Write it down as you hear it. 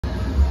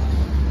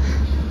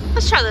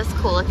Let's try this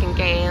cool looking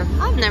game.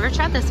 I've never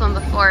tried this one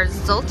before.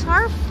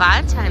 Zoltar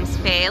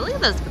 5x pay. Look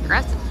at those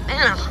progressives.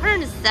 Man,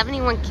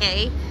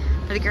 171K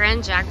for the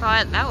grand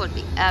jackpot. That would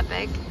be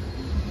epic.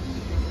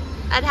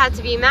 I'd have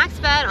to be max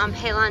bet on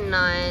Paylon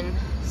 9.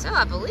 So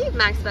I believe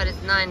max bet is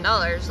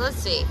 $9. Let's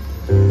see.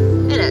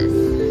 It is.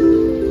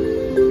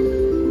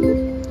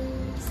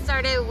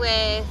 Started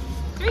with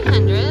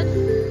 300.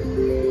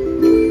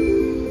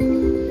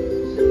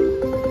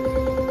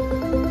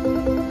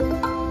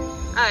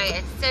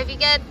 Alright, so if you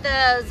get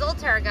the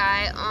Zoltar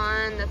guy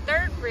on the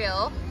third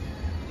reel,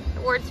 it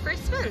awards free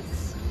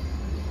spins.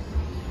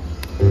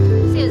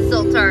 Let's see if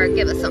Zoltar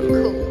give us something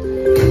cool.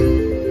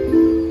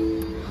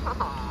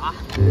 Aww.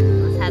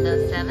 Let's have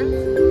those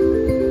sevens.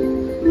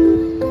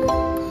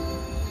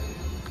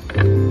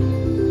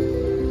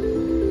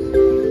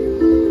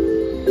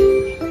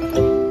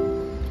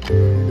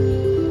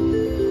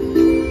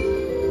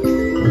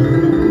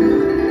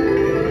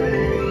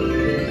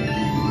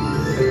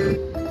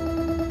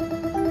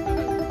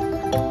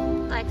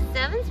 Like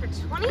sevens for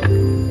 20.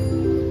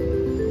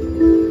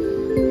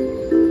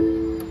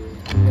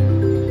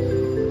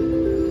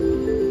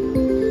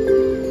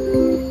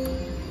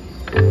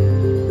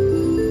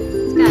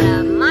 It's got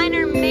a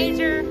minor,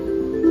 major,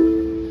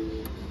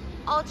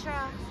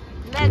 ultra,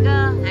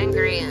 mega, and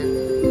grand.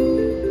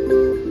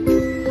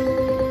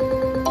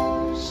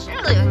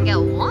 Surely we can get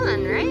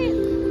one, right?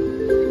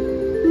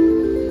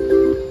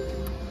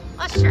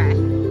 Let's try.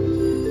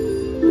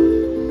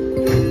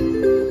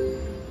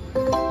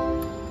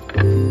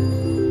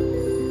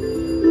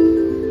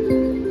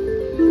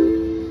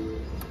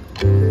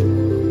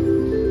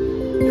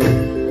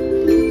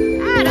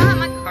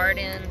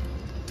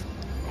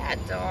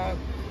 Dog.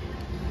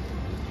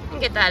 And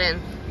get that in.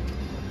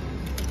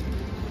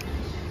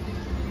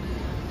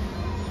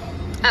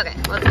 Okay,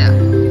 let's go.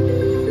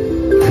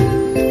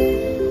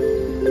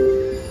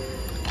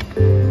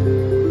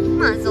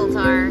 Come on,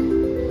 Zoltar.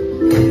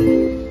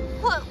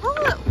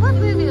 What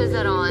movie was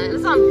that on? It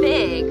was on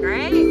Big,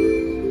 right?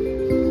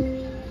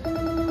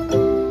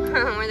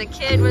 Where the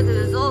kid went to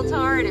the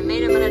Zoltar and it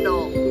made him an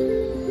adult.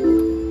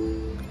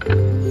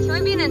 Can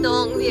we be an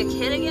adult and be a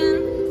kid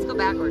again? Let's go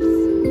backwards.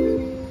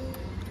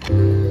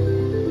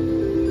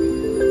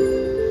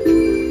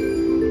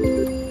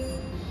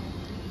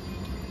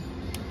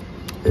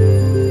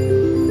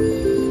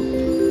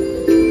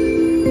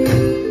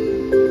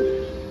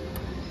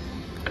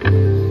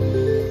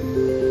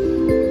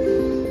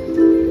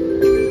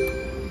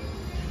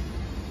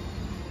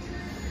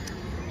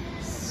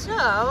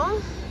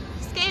 So,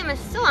 this game is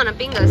still on a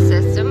bingo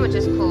system, which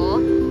is cool.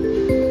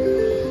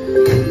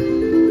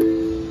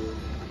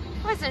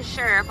 Wasn't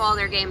sure if all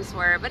their games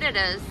were, but it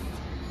is.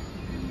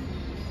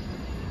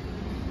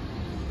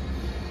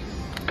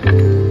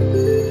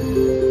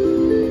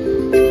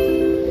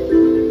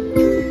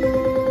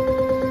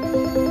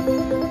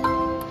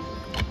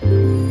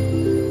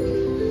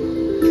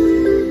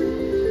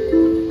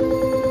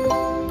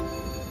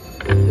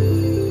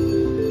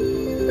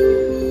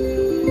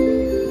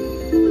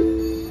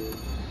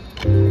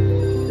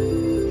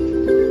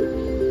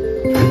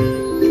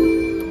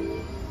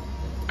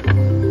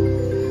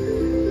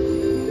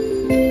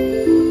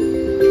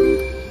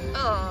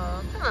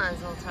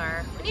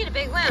 We need a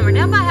big win. We're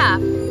down by half.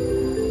 13.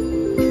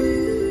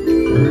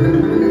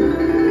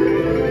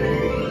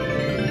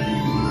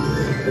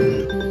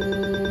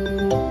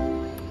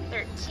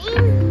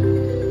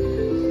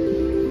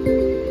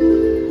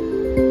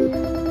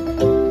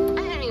 I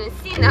hadn't even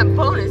seen that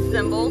bonus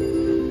symbol.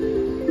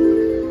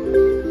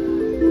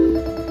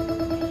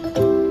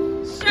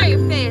 Show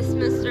your face,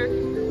 mister.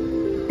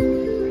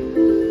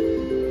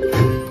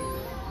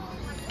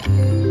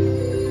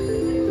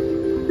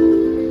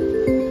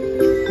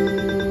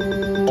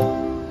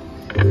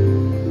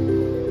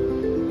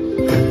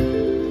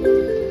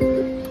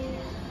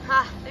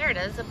 There it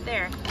is, up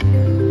there.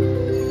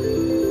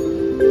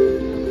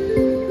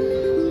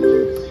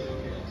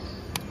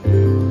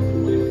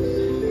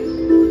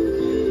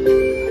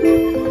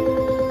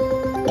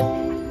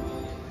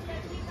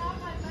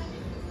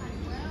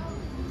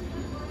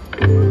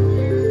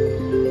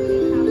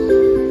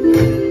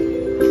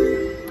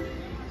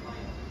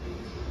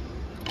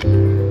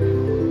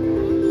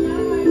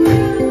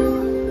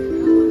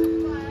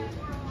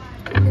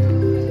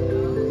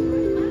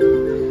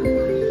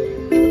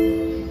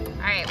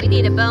 We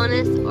need a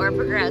bonus or a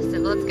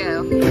progressive. Let's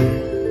go.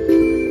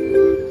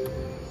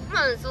 Come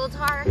on,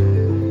 Zoltar.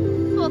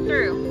 Pull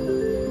through.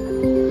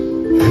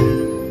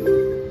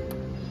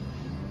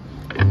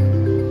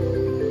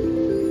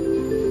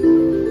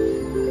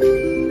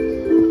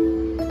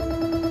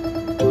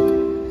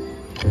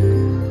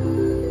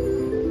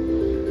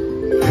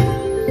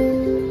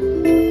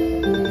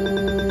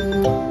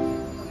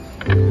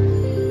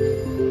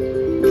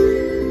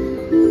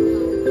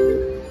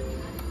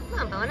 Come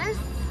on, bonus.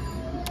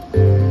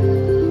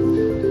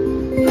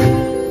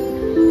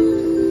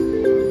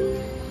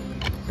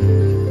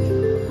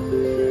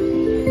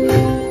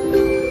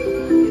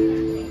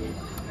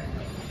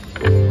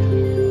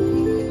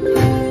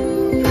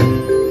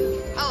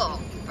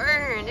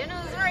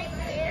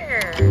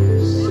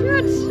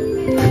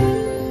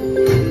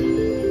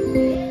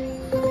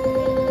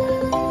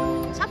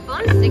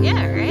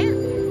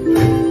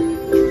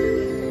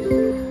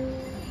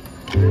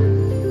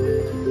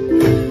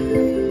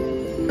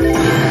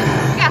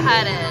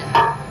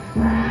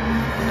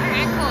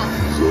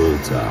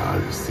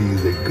 Zoltar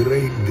sees a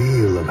great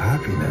deal of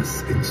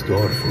happiness in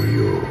store for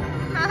you.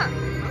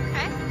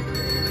 Okay.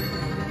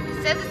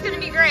 He says it's gonna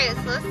be great,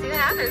 so let's see what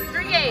happens.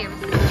 3 games.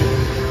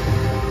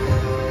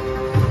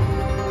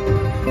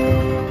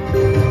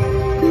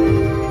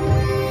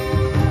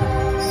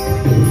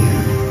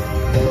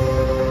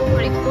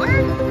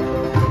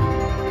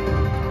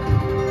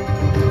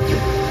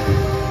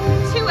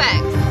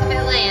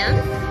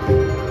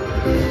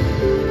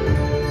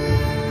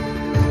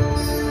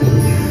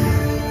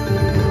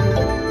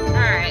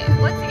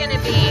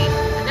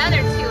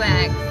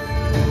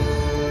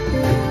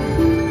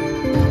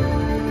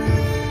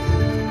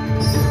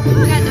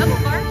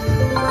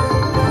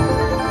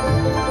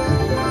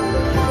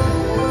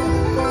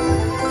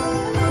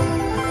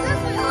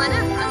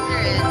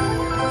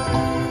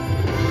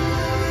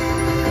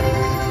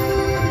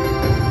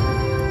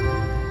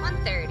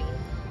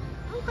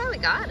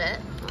 Got it.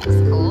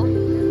 That's cool.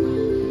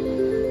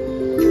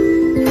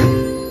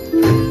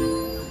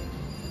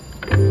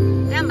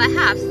 Down by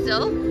half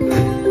still.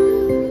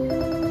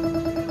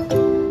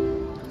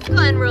 Let's go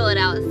ahead and roll it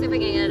out. Let's see if we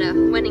can get a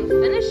winning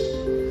finish.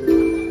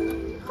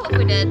 Cool if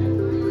we did.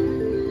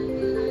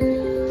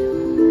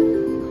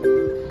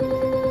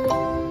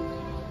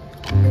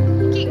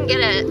 You can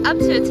get up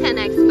to a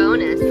 10x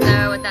bonus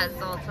though with that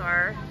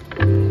Zoltar.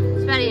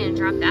 Too bad he didn't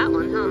drop that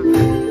one, huh?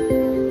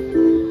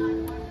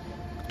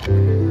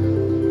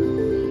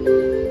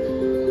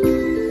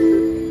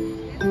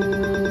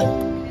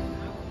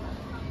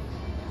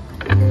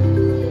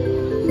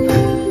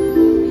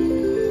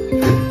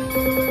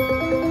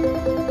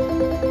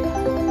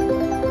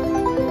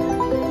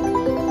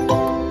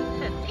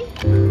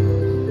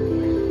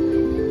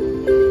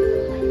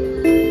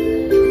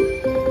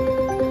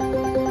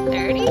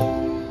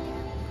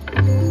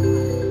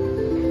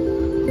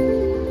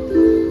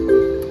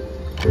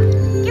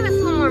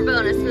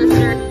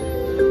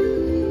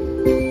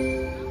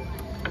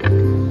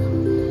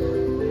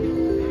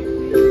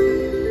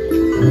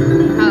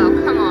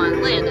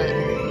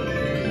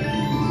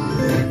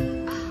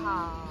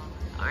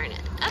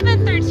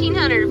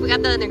 We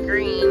got the other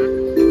green.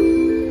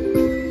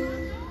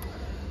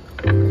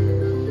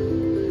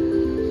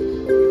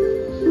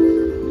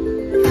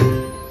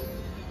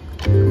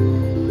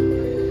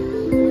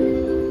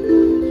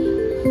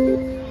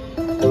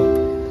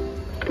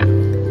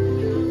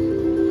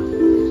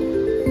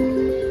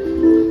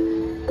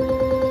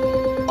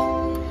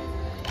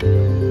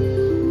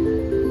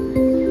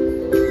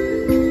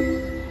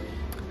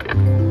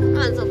 Come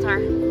on, Zoltar.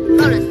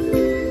 Bonus.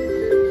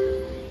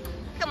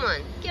 Come on,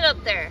 get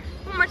up there.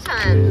 One more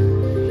time.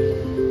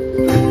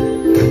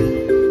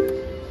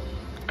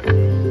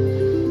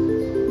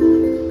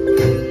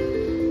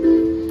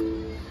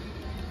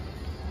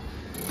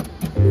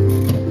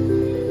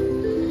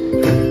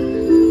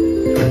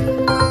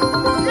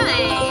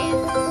 Nice.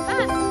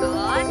 That's cool.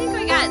 I think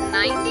we got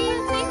 90, I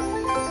think.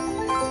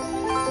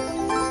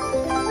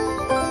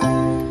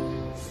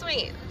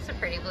 Sweet. It's a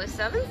pretty blue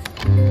 7s.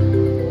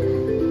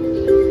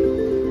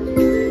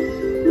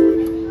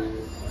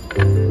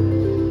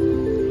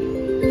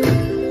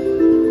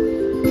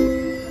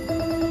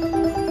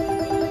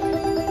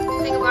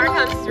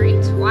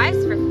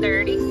 Twice for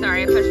 30.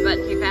 Sorry, I pushed the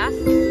button too fast.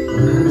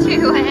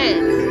 2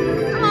 heads.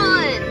 Come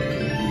on.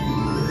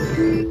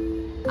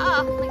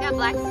 Oh, we got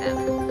black 7.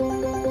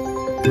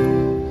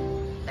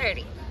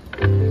 30.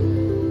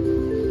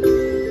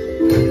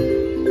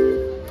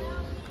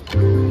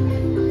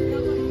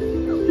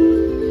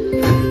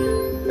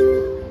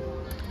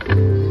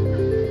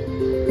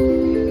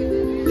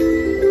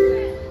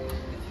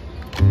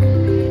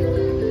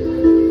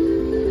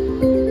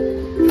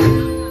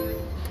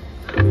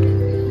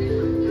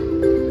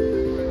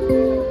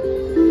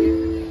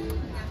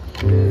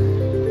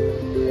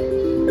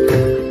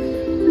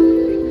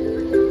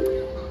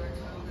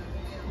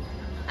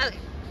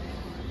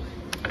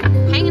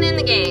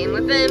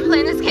 Been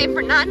playing this game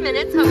for 9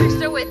 minutes. Hope you're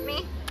still with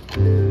me.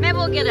 Maybe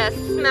we'll get a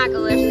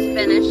smackalicious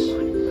finish.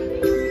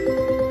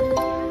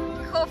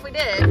 Cool if we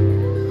did.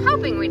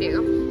 Hoping we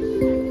do.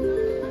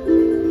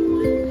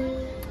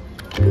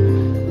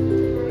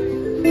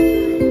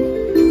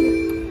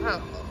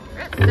 Oh,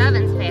 we're at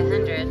 7s pay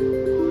 100.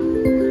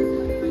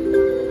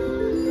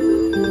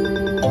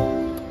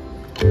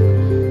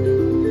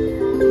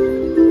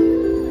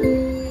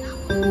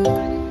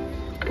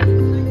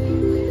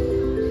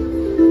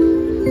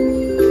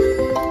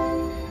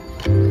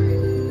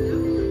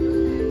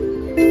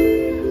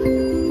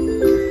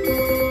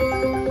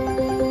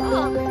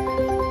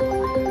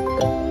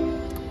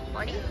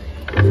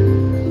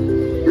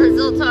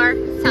 Zoltar,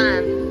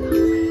 time.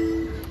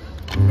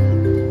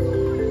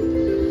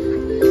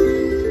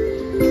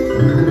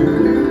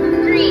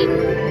 Green.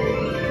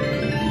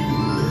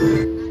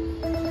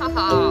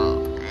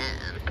 Oh, man.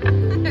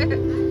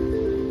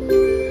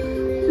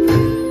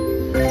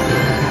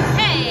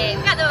 Hey,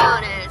 we got the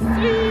bonus.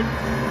 Sweet.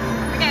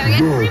 Okay, we got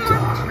 3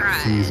 more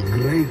tries. Sees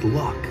great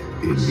luck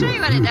in I'll show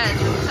you what it does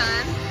this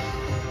time.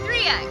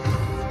 3x.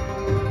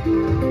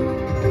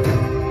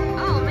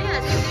 Oh man,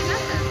 I didn't do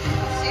nothing.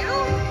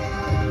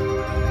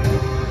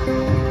 2?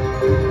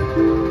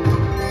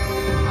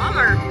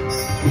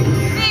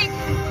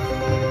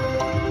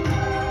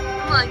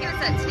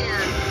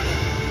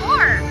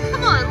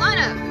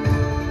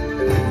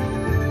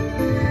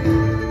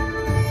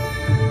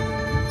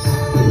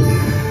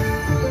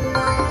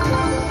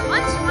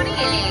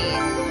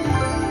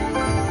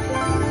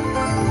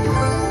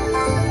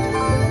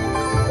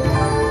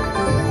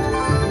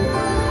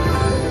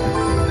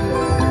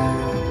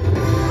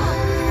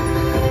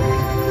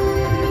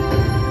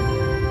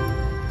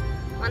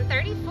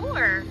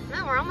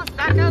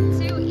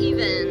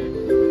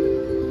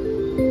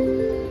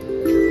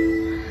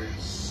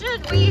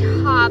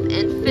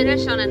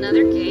 finish on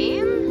another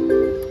game.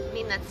 I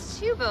mean, that's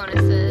 2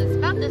 bonuses,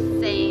 about the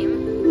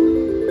same.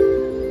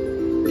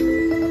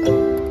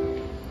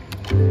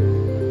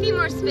 A few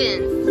more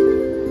spins.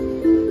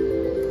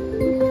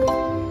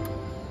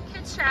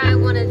 Could try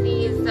one of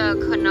these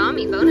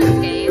Konami bonus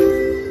games.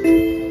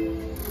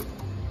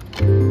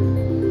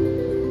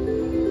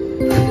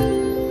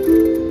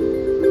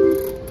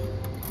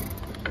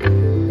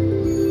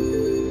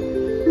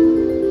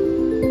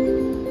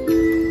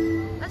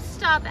 Let's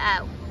stop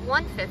at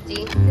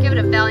 150. Give it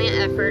a valiant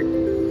effort.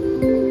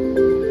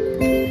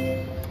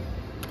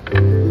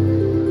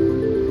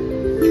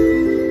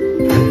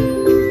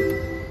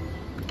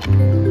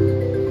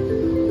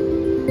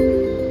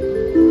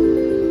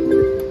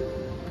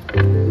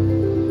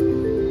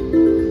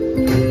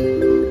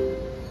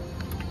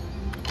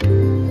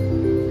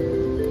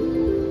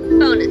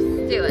 Bonus,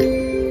 do it.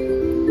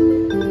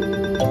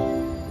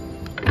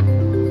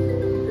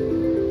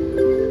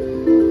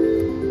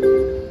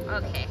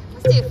 Okay,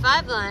 let's do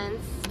 5 lines.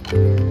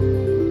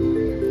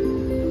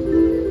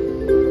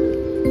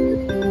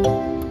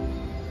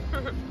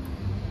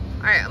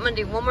 Alright, I'm gonna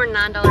do one more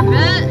 $9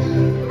 bet.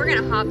 We're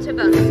gonna hop to a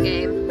bonus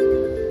game.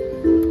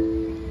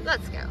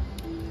 Let's go.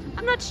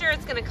 I'm not sure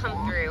it's gonna come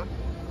through.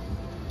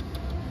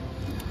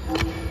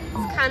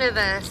 It's kind of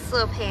a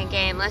slow paying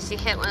game unless you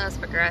hit one of those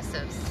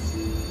progressives.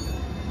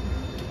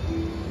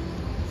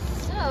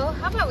 So,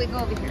 how about we go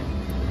over here?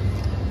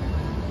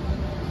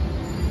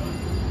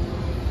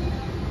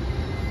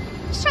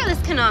 Let's try this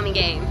Konami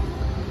game.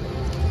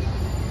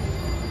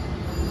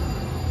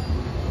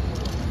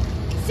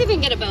 See if we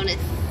can get a bonus.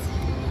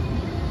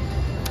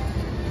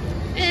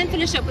 And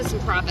finish up with some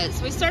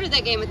profits. We started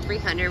that game with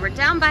 300. We're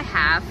down by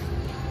half.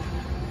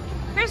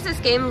 Here's this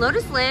game,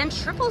 Lotus Land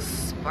Triple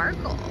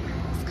Sparkle.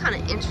 It's kind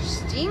of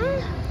interesting.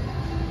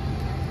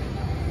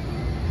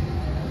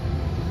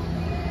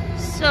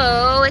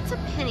 So, it's a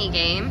penny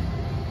game.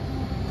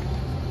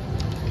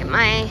 Get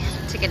my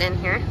ticket in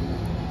here.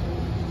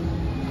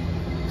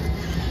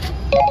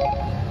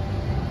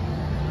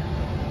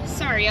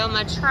 Sorry, y'all,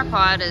 my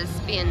tripod is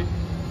being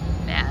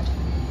bad.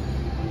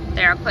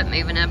 There, I'll quit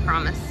moving it, I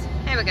promise.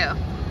 Here we go.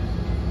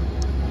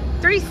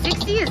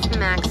 360 is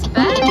max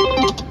bet.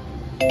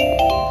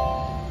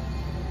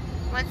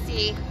 Let's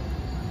see.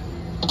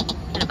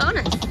 And a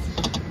bonus.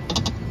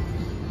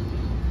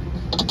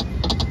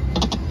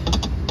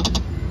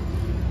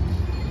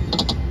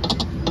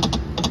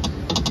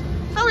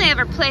 If only I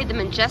ever played the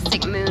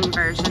Majestic Moon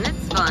version.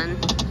 It's fun.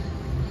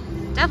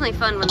 Definitely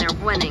fun when they're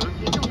winning.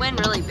 You can win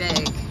really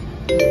big.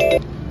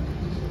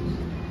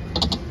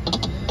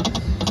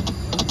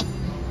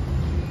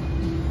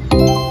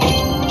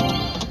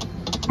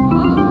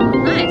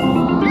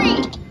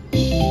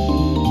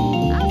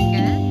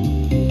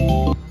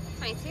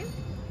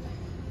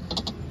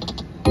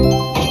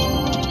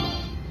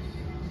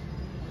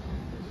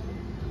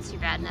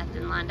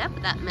 Nothing lined up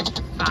with that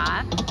Mr.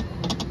 5.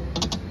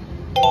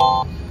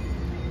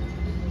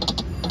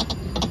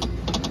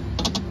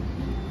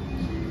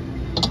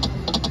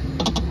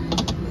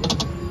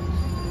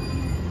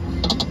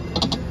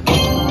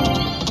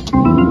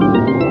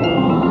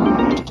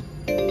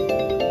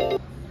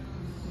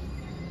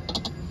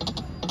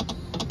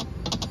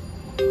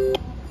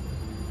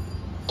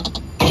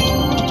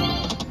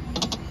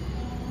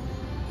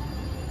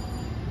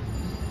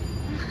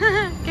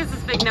 Guess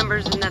this big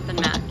numbers and nothing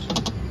match.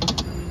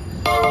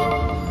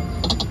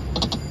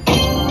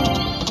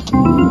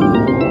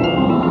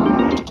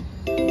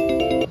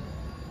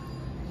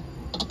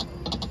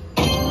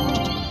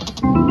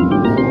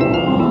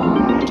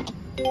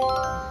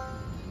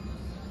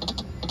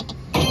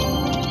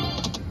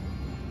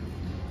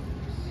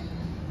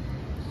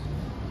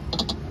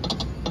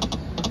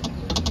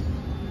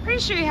 Pretty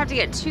sure you have to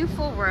get 2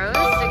 full rows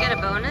to get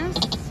a bonus.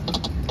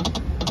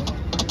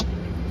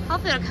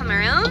 Hopefully it'll come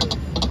around.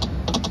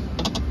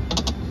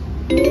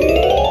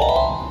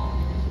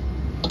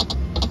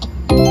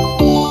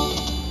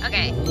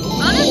 Okay,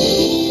 bonus.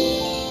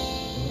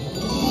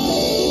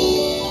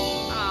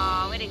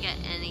 Oh, we didn't get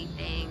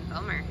anything.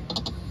 Bummer.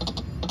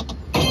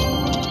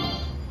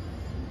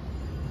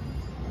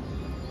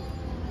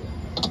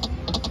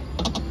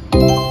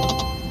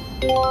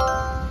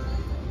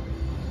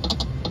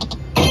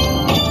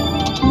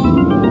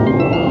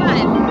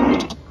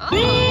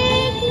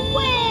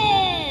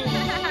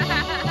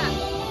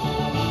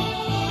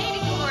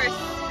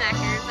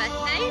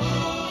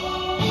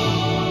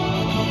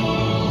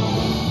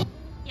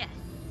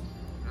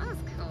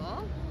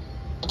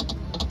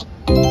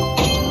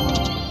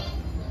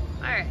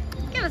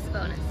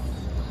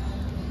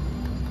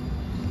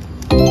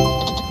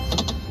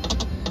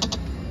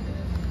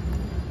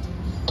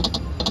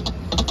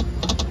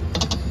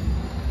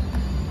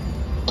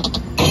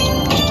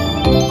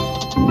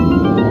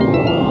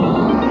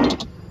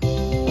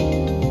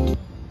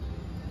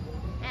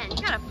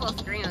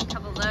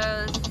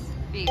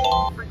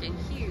 Freaking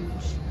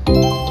huge.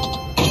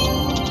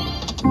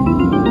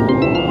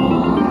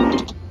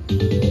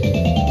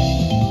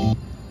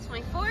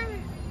 24.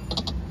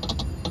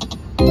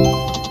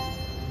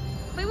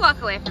 If we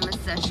walk away from the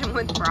 6, session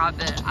with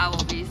profit. I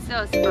will be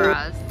so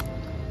surprised.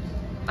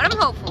 But I'm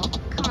hopeful.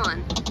 Come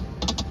on.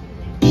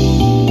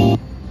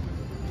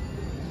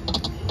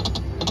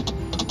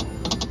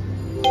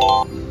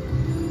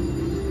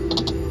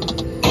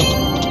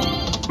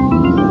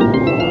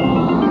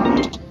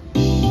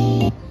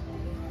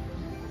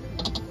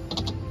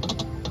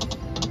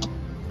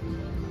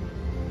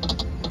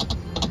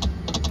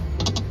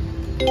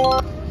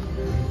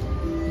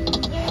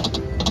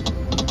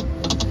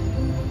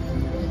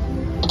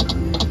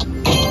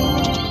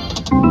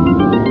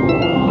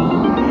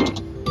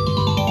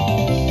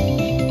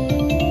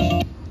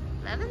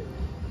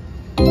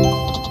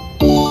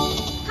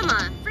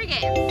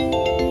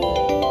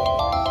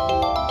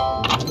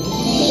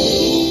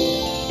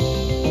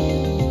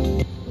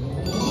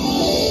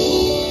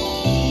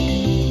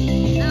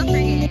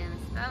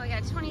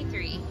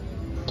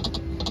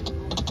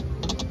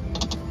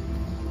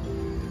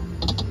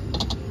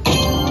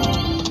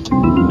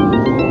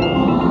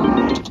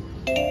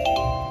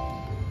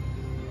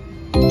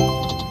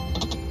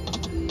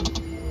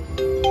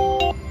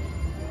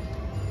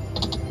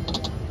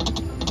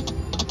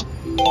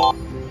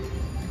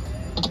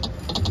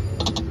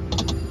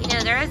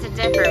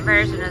 Different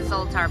version of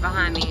Zoltar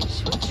behind me.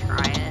 Should we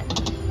try it?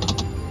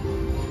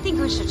 I think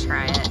we should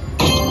try it.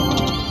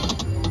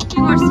 A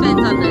few more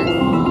spins on this.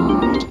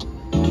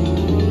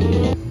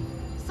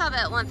 Stop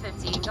at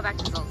 150 and go back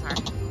to Zoltar.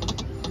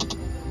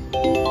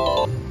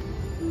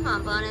 Come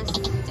on, bonus.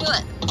 Do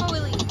it. Before we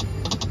leave.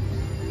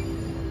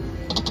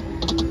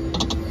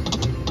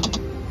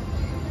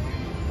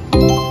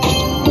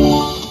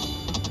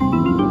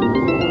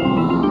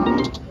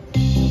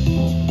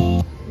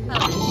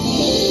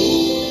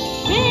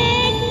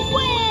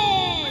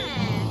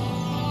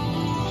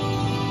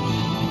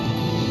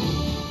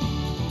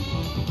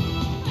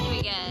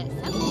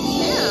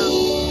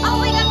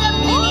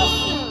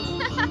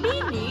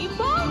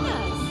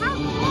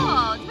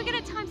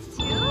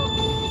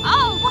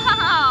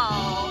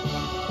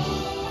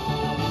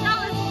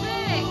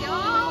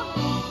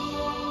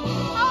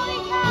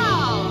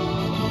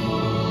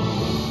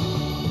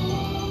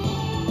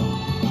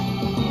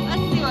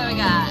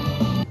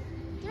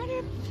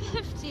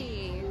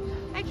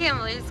 I can't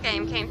believe this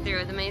game came through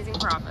with amazing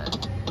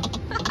profit.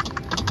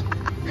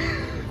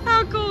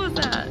 How cool is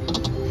that?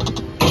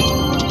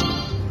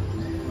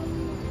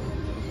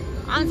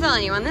 I'm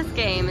telling you, when this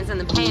game is in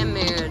the paying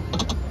mood,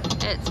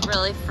 it's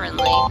really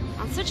friendly.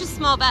 On such a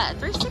small bet,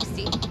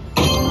 360.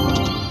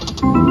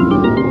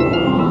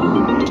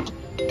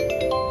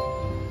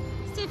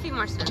 Let's do a few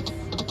more spins.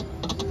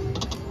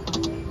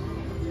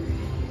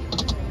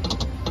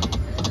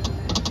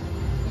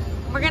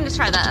 We're going to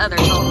try that other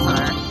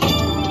Zoltar.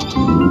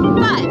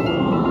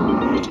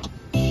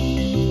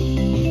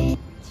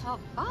 12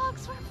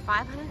 bucks? We're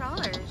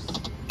 $500.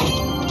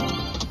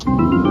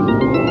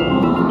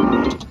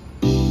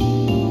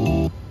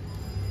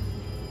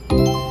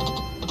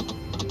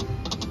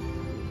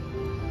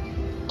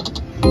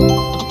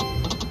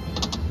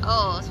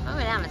 Oh, let's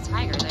probably down a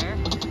tiger there.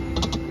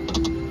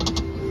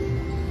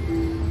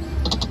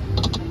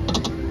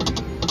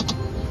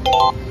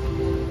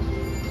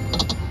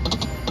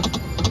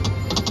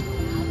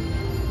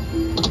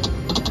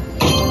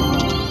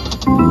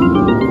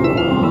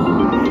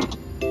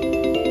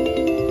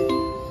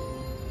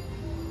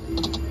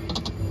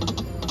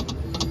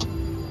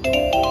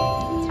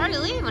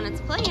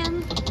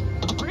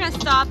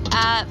 Stop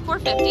at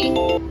 450.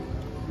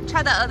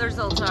 Try the other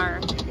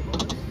Zoltar.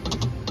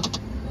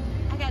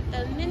 I got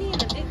the mini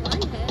and a big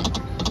line hit.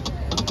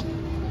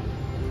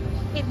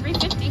 Okay,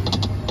 350.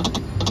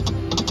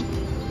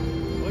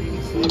 Well, you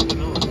can slip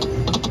it on.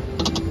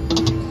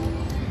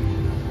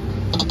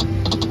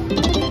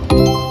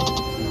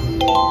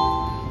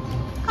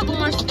 Couple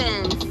more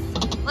spins.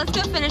 Let's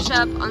go finish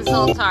up on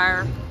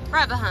Zoltar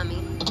right behind me.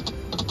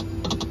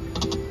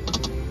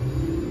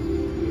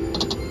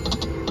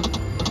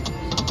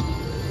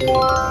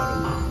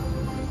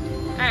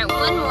 Alright,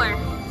 one more.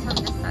 It's on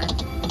this side.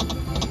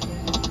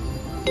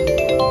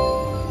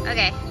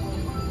 Okay.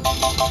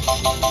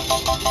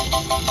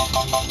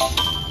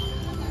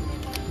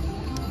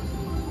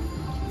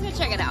 Let's go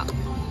check it out.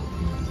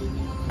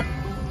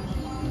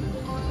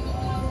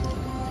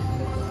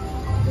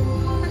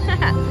 I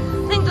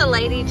think the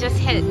lady just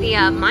hit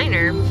the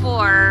minor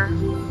for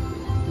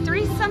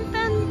 3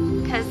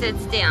 something because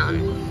it's down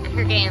and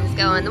her game's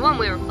going. The one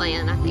we were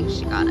playing, I think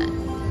she got it.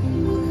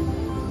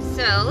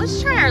 So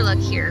let's try our luck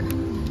here.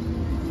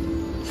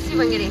 Let's see if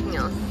we can get anything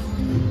else.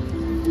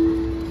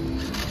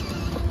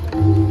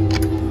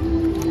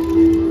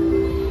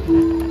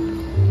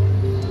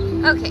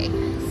 Okay,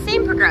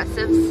 same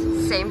progressives,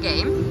 same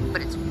game,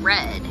 but it's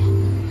red.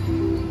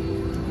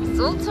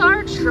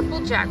 Zoltar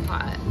triple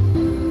jackpot.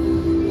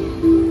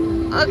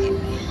 Okay,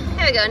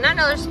 here we go,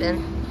 $9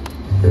 spin.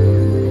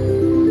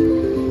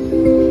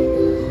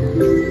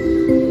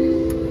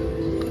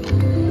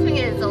 Let's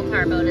get a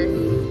Zoltar bonus.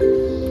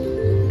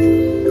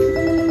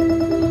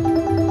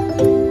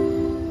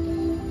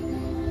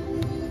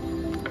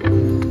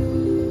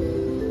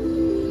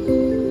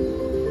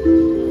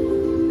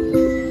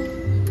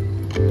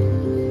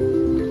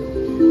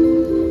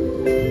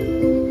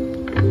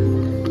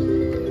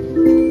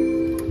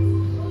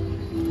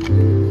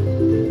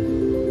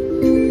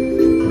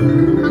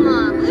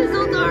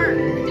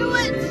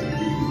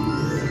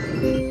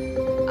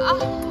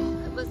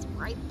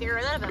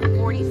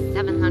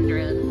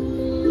 700.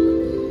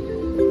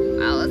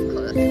 Wow, that's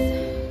close.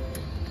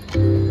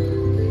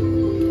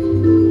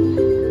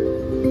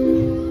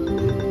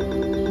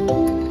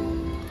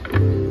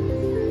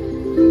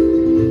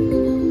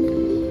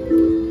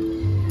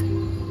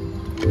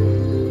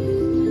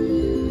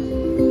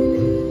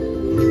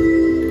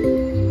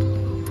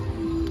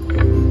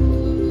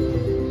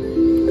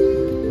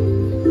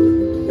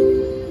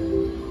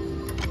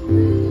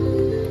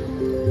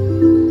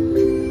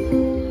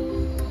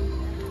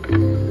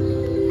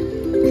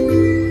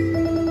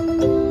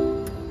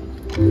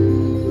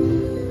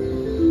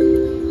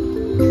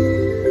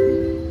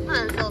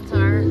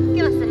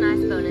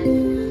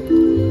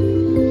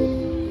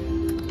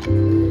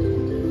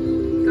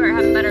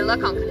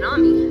 Luck on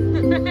Konami.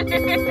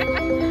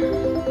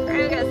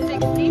 Alright, we got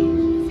 60,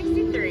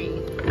 63.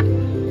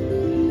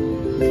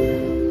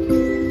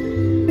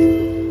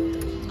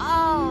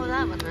 Oh,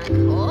 that was not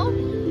cool.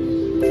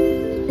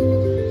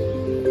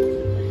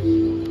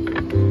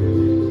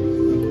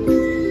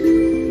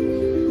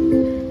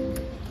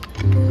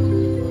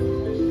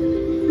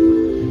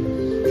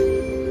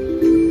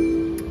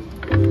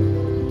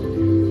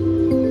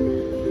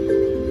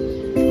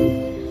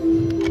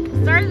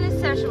 Started this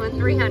session with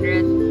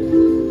 300.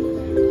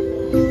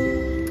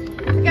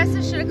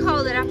 Should have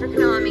called it after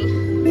Konami.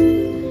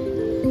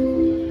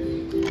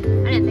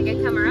 I didn't think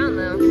I'd come around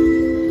though.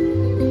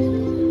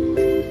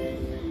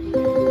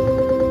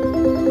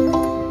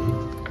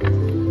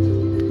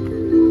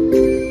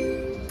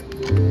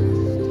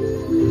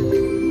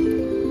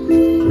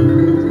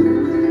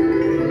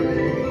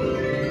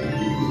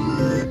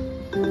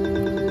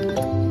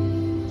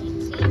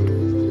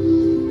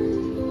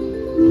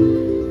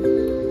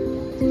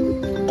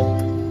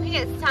 I think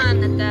it's time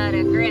that that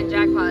grand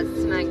jackpot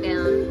is smacked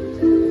down.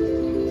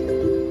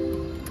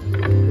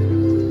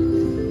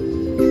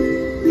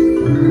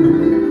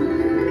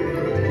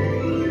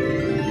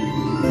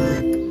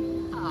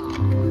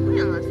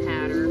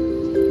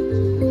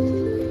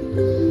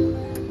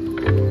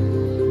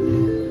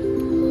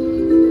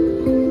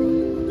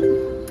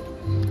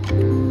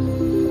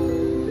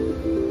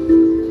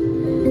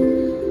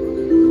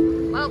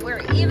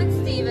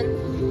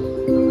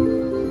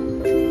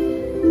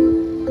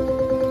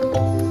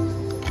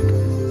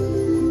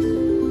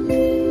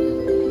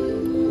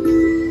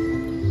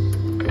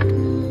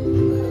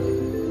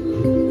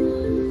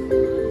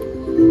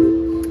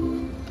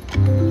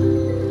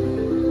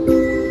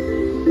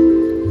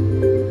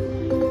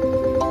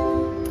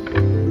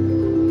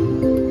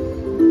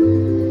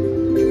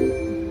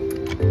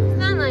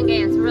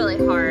 Game's really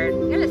hard.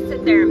 You gotta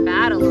sit there and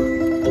battle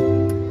them.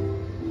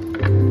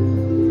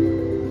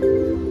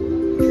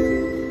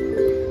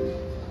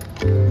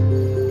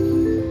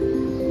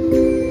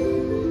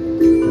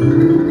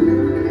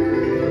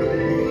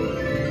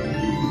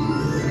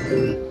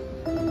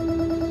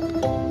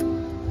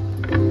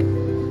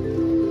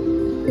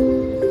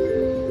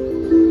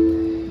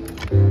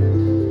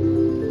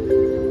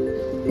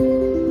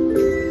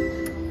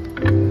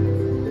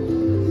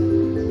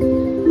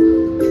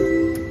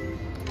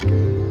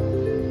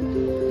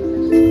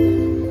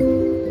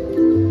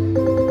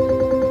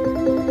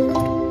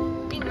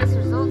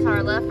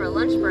 Left for a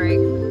lunch break.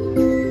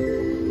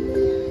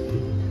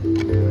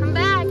 Come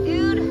back,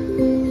 dude.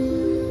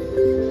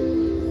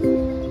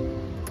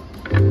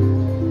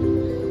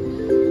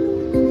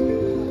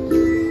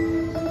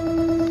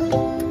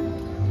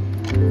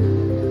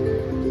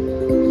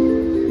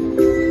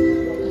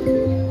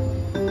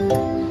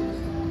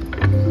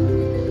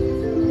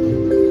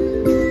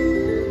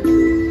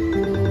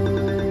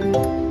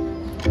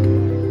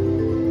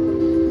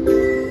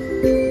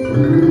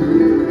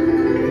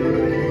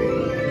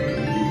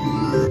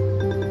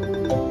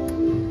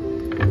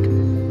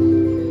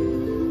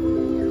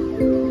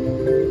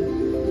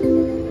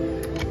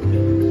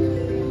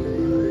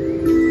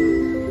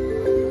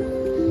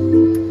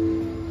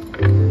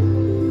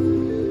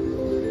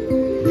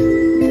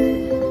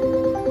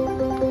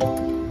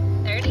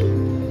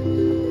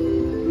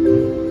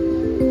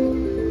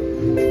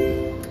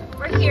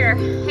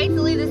 Hate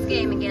to leave this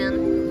game again.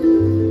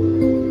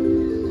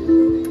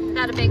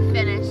 Not a big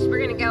finish.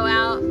 We're gonna go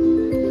out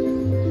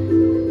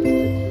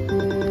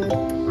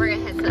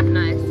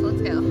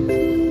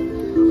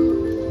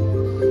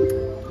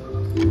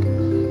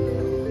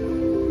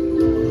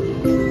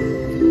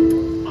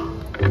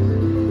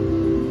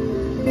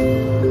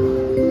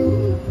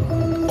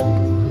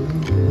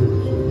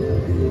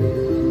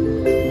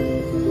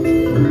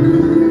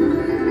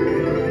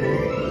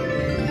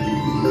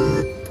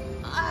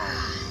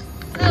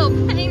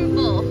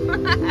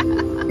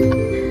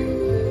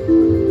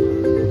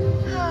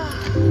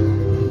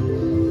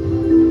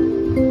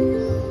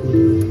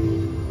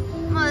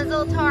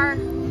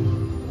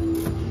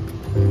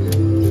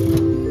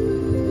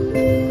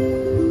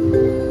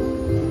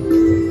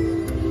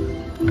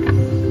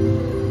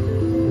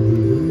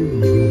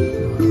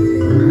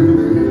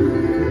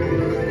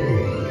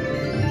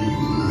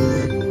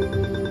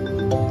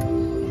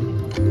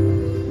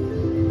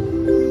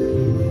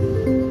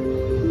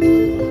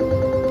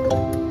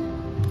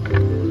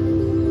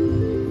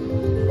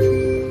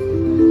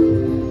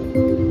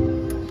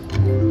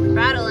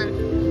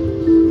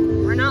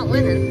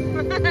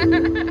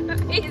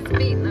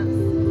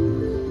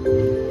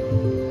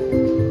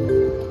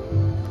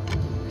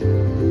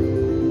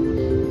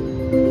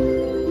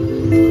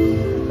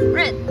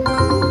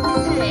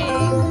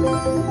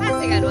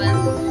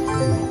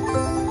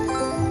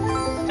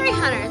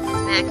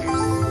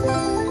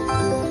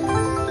Smackers.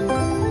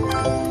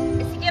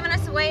 Is he giving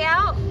us a way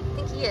out? I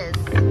think he is.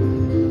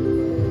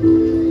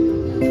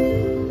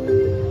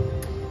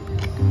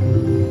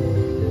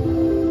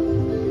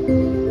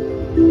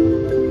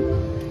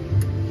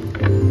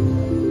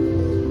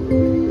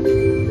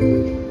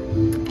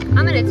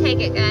 I'm gonna take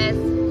it, guys.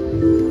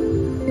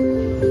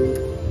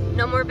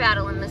 No more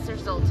battling, Mr.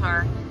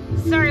 Zoltar.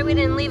 Sorry we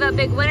didn't leave out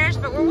big winners,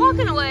 but we're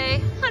walking away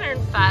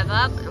 105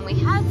 up, and we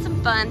had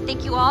some fun.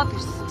 Thank you all if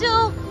you're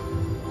still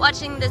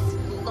watching this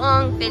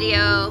long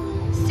video.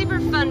 Super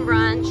fun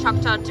run,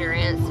 Choctaw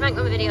Durant. Smack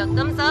my video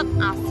thumbs up.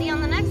 I'll see you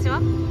on the next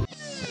one.